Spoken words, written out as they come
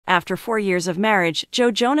After 4 years of marriage,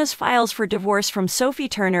 Joe Jonas files for divorce from Sophie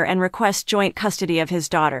Turner and requests joint custody of his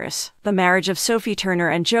daughters. The marriage of Sophie Turner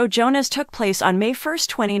and Joe Jonas took place on May 1,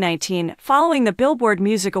 2019, following the Billboard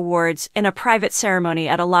Music Awards in a private ceremony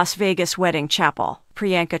at a Las Vegas wedding chapel.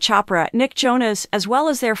 Priyanka Chopra, Nick Jonas, as well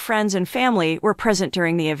as their friends and family, were present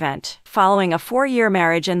during the event. Following a 4-year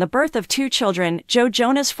marriage and the birth of 2 children, Joe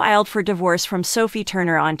Jonas filed for divorce from Sophie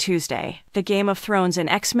Turner on Tuesday. The Game of Thrones and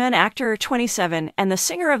X-Men actor, 27, and the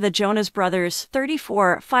singer of the Jonas Brothers,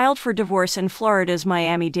 34, filed for divorce in Florida's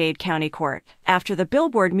Miami-Dade County Court. After the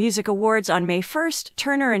Billboard Music Awards on May 1,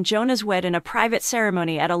 Turner and Jonas wed in a private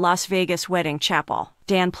ceremony at a Las Vegas wedding chapel.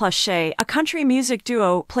 Dan plus Shay, a country music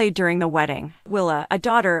duo, played during the wedding. Willa, a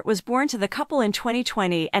daughter, was born to the couple in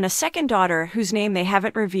 2020, and a second daughter, whose name they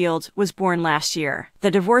haven't revealed, was born last year.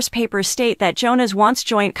 The divorce papers state that Jonas wants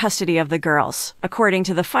joint custody of the girls. According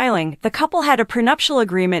to the filing, the couple had a prenuptial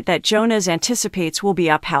agreement that Jonas anticipates will be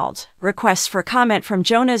upheld. Requests for comment from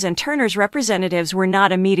Jonas and Turner's representatives were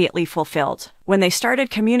not immediately fulfilled. When they started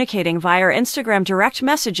communicating via Instagram direct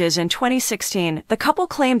messages in 2016, the couple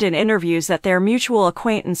claimed in interviews that their mutual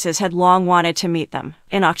acquaintances had long wanted to meet them.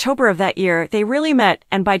 In October of that year, they really met,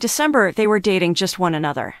 and by December, they were dating just one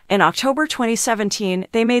another. In October 2017,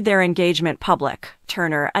 they made their engagement public.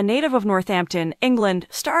 Turner, a native of Northampton, England,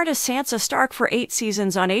 starred as Sansa Stark for 8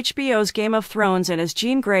 seasons on HBO's Game of Thrones and as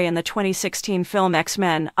Jean Grey in the 2016 film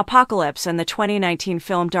X-Men: Apocalypse and the 2019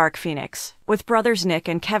 film Dark Phoenix. With brothers Nick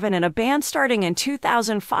and Kevin in a band starting in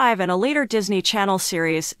 2005 and a later Disney Channel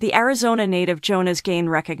series, the Arizona native Jonas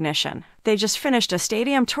gained recognition. They just finished a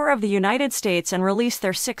stadium tour of the United States and released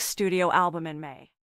their 6th studio album in May.